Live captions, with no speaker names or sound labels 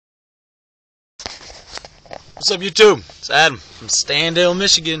What's up, YouTube? It's Adam from Standale,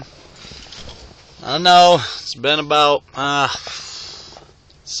 Michigan. I know it's been about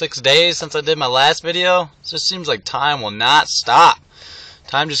 6 days since I did my last video. It just seems like time will not stop.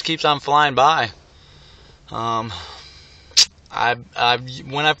 Time just keeps on flying by. When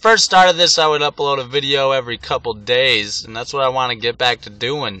I first started this, I would upload a video every couple days, and that's what I want to get back to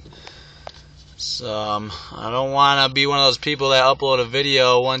doing. So I don't want to be one of those people that upload a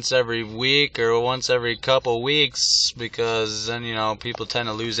video once every week or once every couple weeks, because then, you know, people tend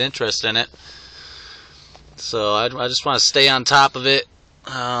to lose interest in it. So I just want to stay on top of it.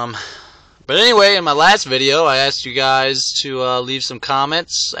 But anyway, in my last video, I asked you guys to leave some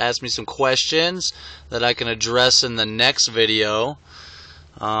comments, ask me some questions that I can address in the next video.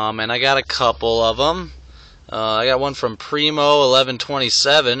 And I got a couple of them. I got one from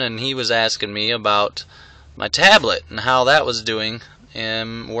Primo1127, and he was asking me about my tablet and how that was doing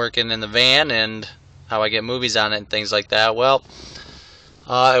and working in the van and how I get movies on it and things like that. Well,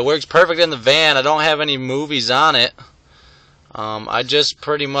 it works perfect in the van. I don't have any movies on it. I just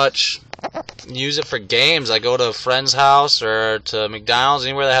pretty much use it for games. I go to a friend's house or to McDonald's,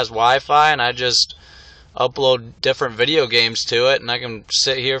 anywhere that has Wi-Fi, and I just upload different video games to it, and I can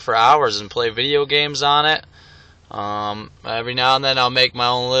sit here for hours and play video games on it. Every now and then I'll make my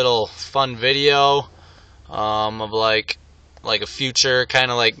own little fun video of like a future, kind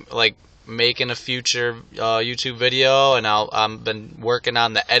of like making a future YouTube video, and I've been working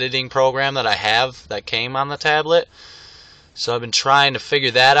on the editing program that I have that came on the tablet. So I've been trying to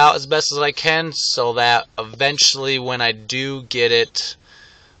figure that out as best as I can, so that eventually when I do get it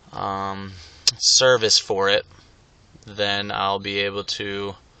service for it, then I'll be able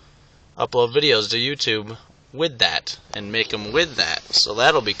to upload videos to YouTube with that and make them with that. So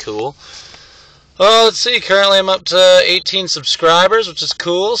that'll be cool. Let's see, currently I'm up to 18 subscribers, which is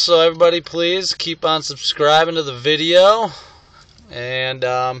cool. So everybody, please keep on subscribing to the video. And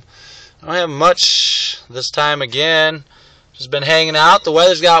I don't have much this time again. Just been hanging out. The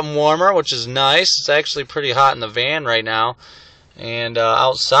weather's gotten warmer, which is nice. It's actually pretty hot in the van right now. And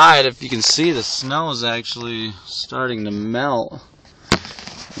outside, if you can see, the snow is actually starting to melt,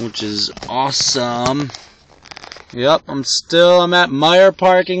 which is awesome. Yep, I'm at Meyer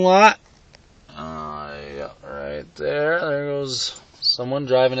parking lot. Yep, right there. There goes someone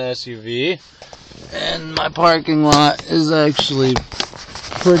driving an SUV. And my parking lot is actually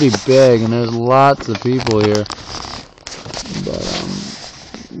pretty big, and there's lots of people here.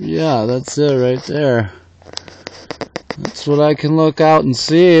 But yeah, that's it right there. That's what I can look out and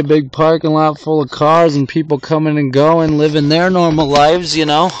see. A big parking lot full of cars and people coming and going, living their normal lives, you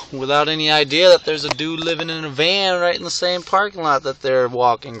know, without any idea that there's a dude living in a van right in the same parking lot that they're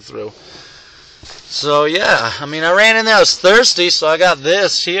walking through. So yeah, I mean, I ran in there, I was thirsty, so I got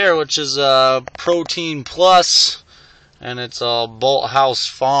this here, which is Protein Plus, and it's Bolt House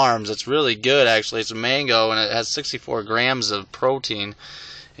Farms. It's really good, actually. It's a mango, and it has 64 grams of protein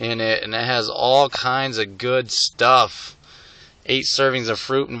in it, and it has all kinds of good stuff. 8 servings of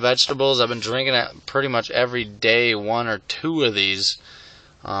fruit and vegetables. I've been drinking it pretty much every day, 1 or 2 of these,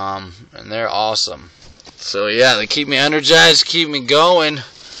 and they're awesome. So yeah, they keep me energized, keep me going,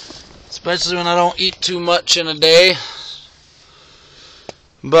 especially when I don't eat too much in a day.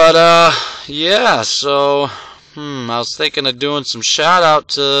 But yeah, so I was thinking of doing some shout out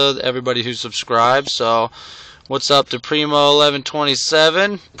to everybody who subscribed. So what's up to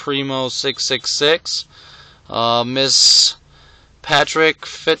Primo1127, Primo666, Miss Patrick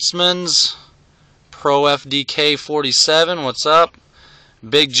Fitzmans, ProFDK47, what's up?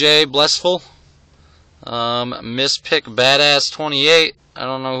 Big J Blessful, Miss Pick Badass 28, I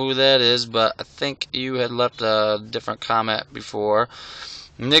don't know who that is, but I think you had left a different comment before.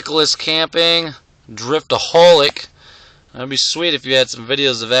 Nicholas Camping, Driftaholic. That'd be sweet if you had some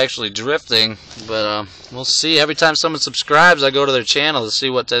videos of actually drifting, but we'll see. Every time someone subscribes, I go to their channel to see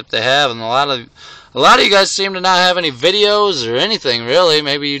what type they have, and a lot of you guys seem to not have any videos or anything, really.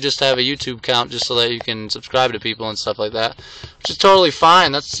 Maybe you just have a YouTube account just so that you can subscribe to people and stuff like that, which is totally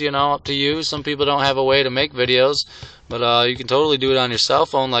fine. That's, you know, up to you. Some people don't have a way to make videos, but you can totally do it on your cell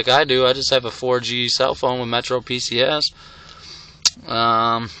phone like I do. I just have a 4G cell phone with Metro PCS.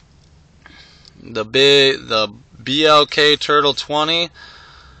 The BLK Turtle 20,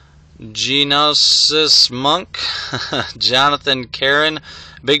 Genosis Monk, Jonathan Karen,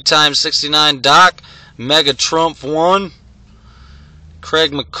 Big Time 69 Doc, Mega Trump 1,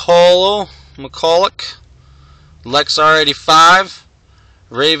 Craig McCulloch, Lexar 85,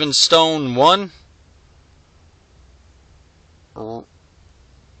 Ravenstone 1,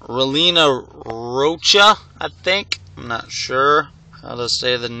 Relina Rocha, I think. I'm not sure how to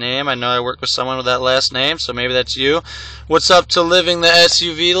say the name. I know I work with someone with that last name, so maybe that's you. What's up to living the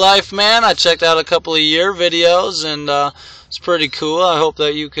SUV life, man? I checked out a couple of your videos, and it's pretty cool. I hope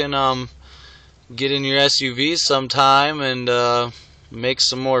that you can get in your SUV sometime and make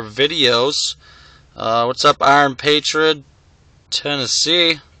some more videos. What's up, Iron Patriot,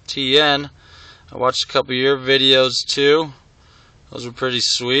 Tennessee, TN? I watched a couple of your videos too. Those were pretty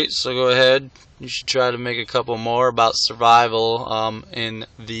sweet, so go ahead. You should try to make a couple more about survival in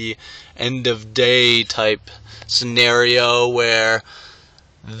the end of day type scenario where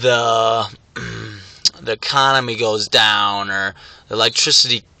the economy goes down, or the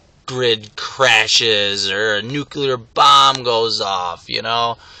electricity grid crashes, or a nuclear bomb goes off, you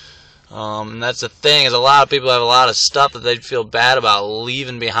know. And that's the thing, is a lot of people have a lot of stuff that they'd feel bad about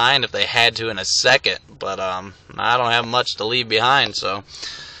leaving behind if they had to in a second. But I don't have much to leave behind, so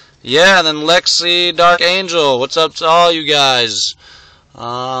yeah. And then Lexi, Dark Angel, what's up to all you guys?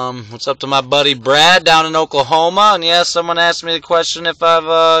 What's up to my buddy Brad down in Oklahoma? And yeah, someone asked me the question if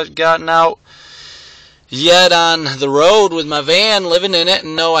I've gotten out yet on the road with my van, living in it.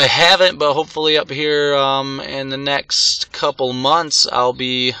 And no, I haven't, but hopefully up here in the next couple months I'll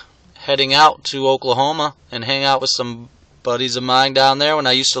be heading out to Oklahoma and hang out with some buddies of mine down there. When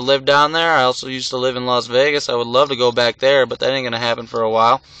I used to live down there, I also used to live in Las Vegas. I would love to go back there, but that ain't gonna happen for a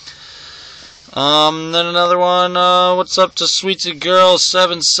while. Then another one, what's up to Sweetie Girl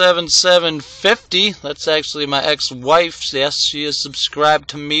 77750? That's actually my ex-wife. Yes, she is subscribed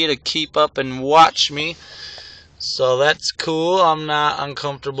to me to keep up and watch me, so that's cool. I'm not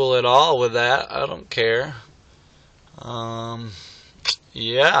uncomfortable at all with that. I don't care.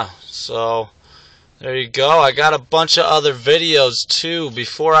 Yeah, so there you go. I got a bunch of other videos too.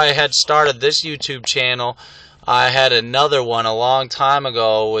 Before I had started this YouTube channel, I had another one a long time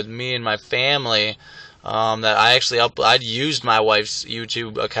ago with me and my family that I actually I'd used my wife's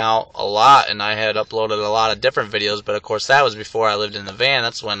YouTube account a lot, and I had uploaded a lot of different videos. But of course, that was before I lived in the van.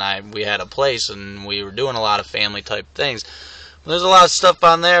 That's when we had a place and we were doing a lot of family type things. There's a lot of stuff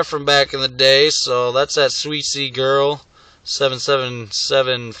on there from back in the day, so that's that Sweetie Girl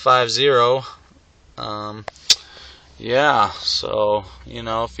 77750. Yeah, so you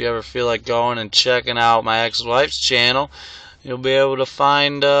know, if you ever feel like going and checking out my ex-wife's channel, you'll be able to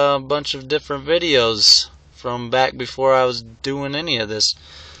find a bunch of different videos from back before I was doing any of this.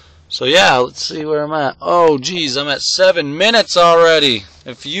 So yeah, let's see where I'm at. Oh geez, I'm at 7 minutes already.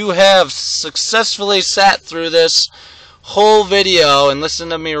 If you have successfully sat through this whole video and listened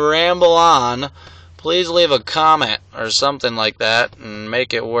to me ramble on, please leave a comment or something like that and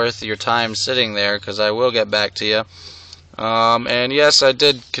make it worth your time sitting there, because I will get back to you. And yes, I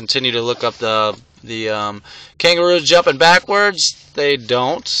did continue to look up the kangaroos jumping backwards. They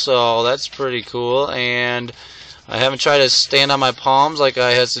don't, so that's pretty cool. And I haven't tried to stand on my palms like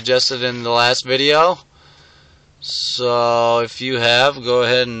I had suggested in the last video. So if you have, go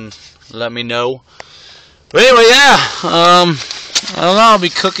ahead and let me know. But anyway, yeah, I don't know, I'll be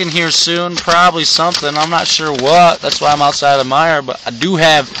cooking here soon, probably something. I'm not sure what. That's why I'm outside of Meijer, but I do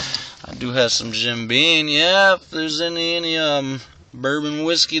have some Jim Beam. Yeah, if there's any bourbon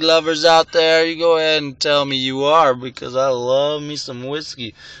whiskey lovers out there, you go ahead and tell me you are, because I love me some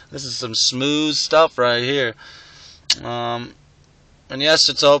whiskey. This is some smooth stuff right here. And yes,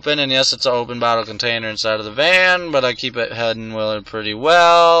 it's open, and yes, it's an open bottle container inside of the van, but I keep it heading well pretty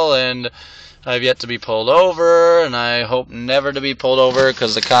well, and I've yet to be pulled over, and I hope never to be pulled over,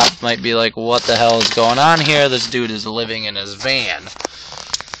 because the cop might be like, what the hell is going on here? This dude is living in his van.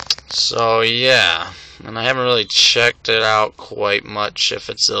 So yeah, and I haven't really checked it out quite much if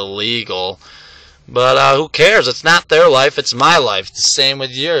it's illegal, but who cares? It's not their life, it's my life. It's the same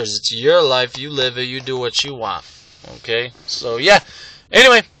with yours. It's your life, you live it, you do what you want. Okay, so yeah,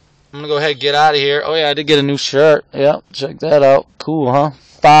 anyway, I'm gonna go ahead and get out of here. Oh yeah, I did get a new shirt. Yep, check that out. Cool, huh?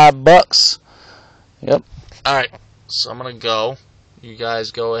 $5. Yep. Alright, so I'm gonna go. You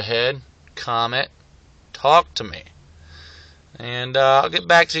guys go ahead, comment, talk to me. And I'll get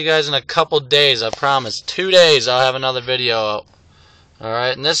back to you guys in a couple days, I promise. 2 days I'll have another video out.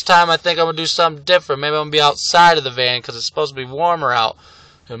 Alright, and this time I think I'm going to do something different. Maybe I'm going to be outside of the van because it's supposed to be warmer out.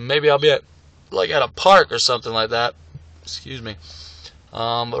 And maybe I'll be at a park or something like that. Excuse me.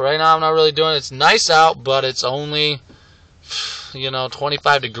 But right now I'm not really doing it. It's nice out, but it's only,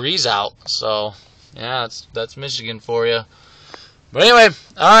 25 degrees out. So, yeah, that's Michigan for you. But anyway,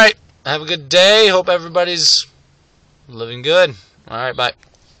 alright. Have a good day. Hope everybody's living good. Alright, bye.